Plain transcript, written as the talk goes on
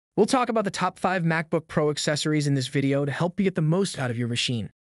We'll talk about the top 5 MacBook Pro accessories in this video to help you get the most out of your machine.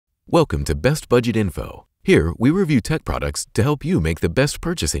 Welcome to Best Budget Info. Here, we review tech products to help you make the best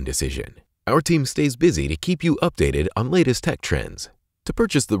purchasing decision. Our team stays busy to keep you updated on latest tech trends. To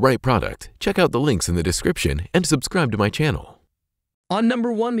purchase the right product, check out the links in the description and subscribe to my channel. On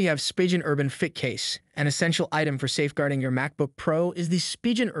number 1, we have Spigen Urban Fit Case. An essential item for safeguarding your MacBook Pro is the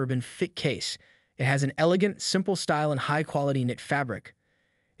Spigen Urban Fit Case. It has an elegant, simple style and high-quality knit fabric.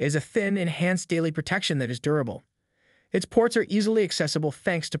 It is a thin, enhanced daily protection that is durable. Its ports are easily accessible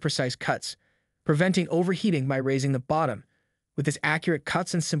thanks to precise cuts, preventing overheating by raising the bottom. With its accurate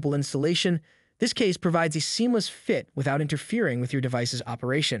cuts and simple installation, this case provides a seamless fit without interfering with your device's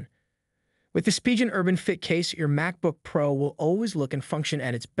operation. With the Spigen Urban Fit Case, your MacBook Pro will always look and function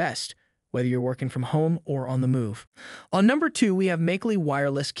at its best, whether you're working from home or on the move. On number 2, we have MLY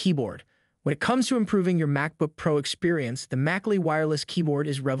Wireless Keyboard. When it comes to improving your MacBook Pro experience, the MLY Wireless Keyboard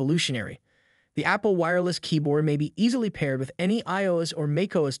is revolutionary. The Apple Wireless Keyboard may be easily paired with any iOS or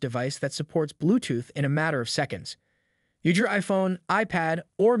macOS device that supports Bluetooth in a matter of seconds. Use your iPhone, iPad,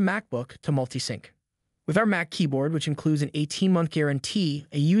 or MacBook to multi-sync. With our Mac keyboard, which includes an 18-month guarantee,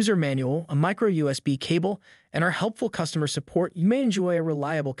 a user manual, a micro USB cable, and our helpful customer support, you may enjoy a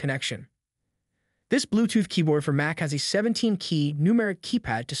reliable connection. This Bluetooth keyboard for Mac has a 17-key numeric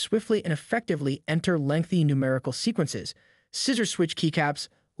keypad to swiftly and effectively enter lengthy numerical sequences, scissor switch keycaps,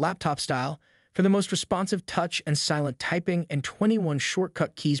 laptop style, for the most responsive touch and silent typing, and 21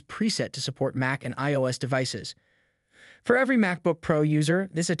 shortcut keys preset to support Mac and iOS devices. For every MacBook Pro user,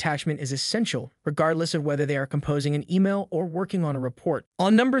 this attachment is essential, regardless of whether they are composing an email or working on a report.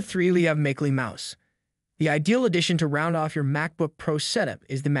 On number 3, we have MLY Mouse. The ideal addition to round off your MacBook Pro setup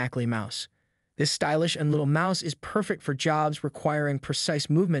is the MLY Mouse. This stylish and little mouse is perfect for jobs requiring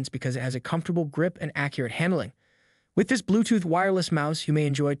precise movements because it has a comfortable grip and accurate handling. With this Bluetooth wireless mouse, you may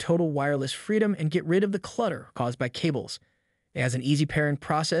enjoy total wireless freedom and get rid of the clutter caused by cables. It has an easy pairing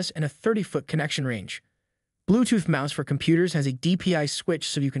process and a 30-foot connection range. Bluetooth mouse for computers has a DPI switch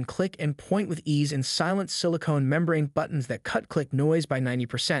so you can click and point with ease, and silent silicone membrane buttons that cut click noise by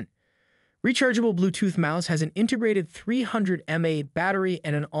 90%. Rechargeable Bluetooth mouse has an integrated 300 mAh battery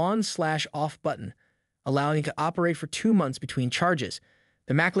and an on/off button, allowing it to operate for 2 months between charges.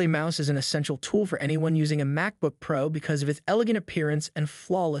 The Macally mouse is an essential tool for anyone using a MacBook Pro because of its elegant appearance and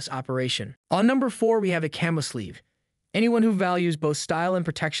flawless operation. On number 4, we have a Camo Sleeve. Anyone who values both style and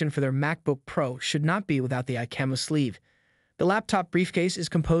protection for their MacBook Pro should not be without the iKammo Sleeve. The laptop briefcase is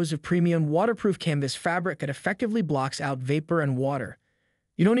composed of premium waterproof canvas fabric that effectively blocks out vapor and water.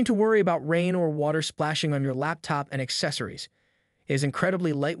 You don't need to worry about rain or water splashing on your laptop and accessories. It is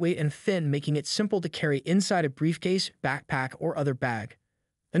incredibly lightweight and thin, making it simple to carry inside a briefcase, backpack, or other bag.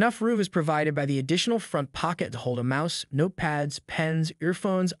 Enough room is provided by the additional front pocket to hold a mouse, notepads, pens,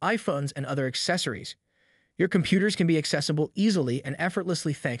 earphones, iPhones, and other accessories. Your computers can be accessible easily and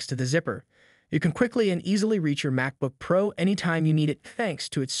effortlessly thanks to the zipper. You can quickly and easily reach your MacBook Pro anytime you need it thanks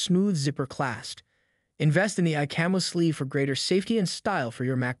to its smooth zipper clasp. Invest in the iKammo Sleeve for greater safety and style for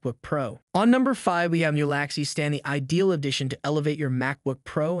your MacBook Pro. On number 5, we have Nulaxy stand. The ideal addition to elevate your MacBook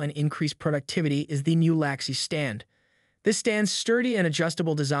Pro and increase productivity is the Nulaxy stand. This stand's sturdy and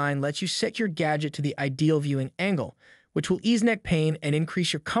adjustable design lets you set your gadget to the ideal viewing angle, which will ease neck pain and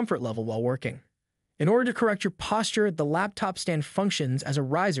increase your comfort level while working. In order to correct your posture, the laptop stand functions as a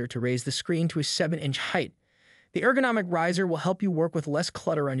riser to raise the screen to a 7-inch height. The ergonomic riser will help you work with less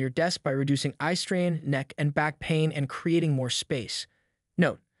clutter on your desk by reducing eye strain, neck, and back pain and creating more space.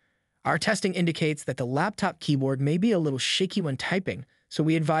 Note, our testing indicates that the laptop keyboard may be a little shaky when typing, so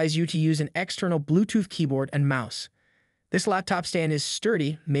we advise you to use an external Bluetooth keyboard and mouse. This laptop stand is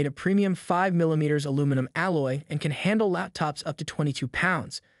sturdy, made of premium 5mm aluminum alloy, and can handle laptops up to 22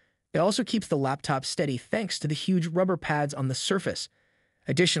 pounds. It also keeps the laptop steady thanks to the huge rubber pads on the surface.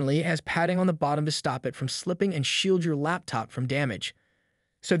 Additionally, it has padding on the bottom to stop it from slipping and shield your laptop from damage.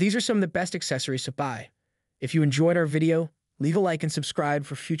 So these are some of the best accessories to buy. If you enjoyed our video, leave a like and subscribe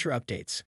for future updates.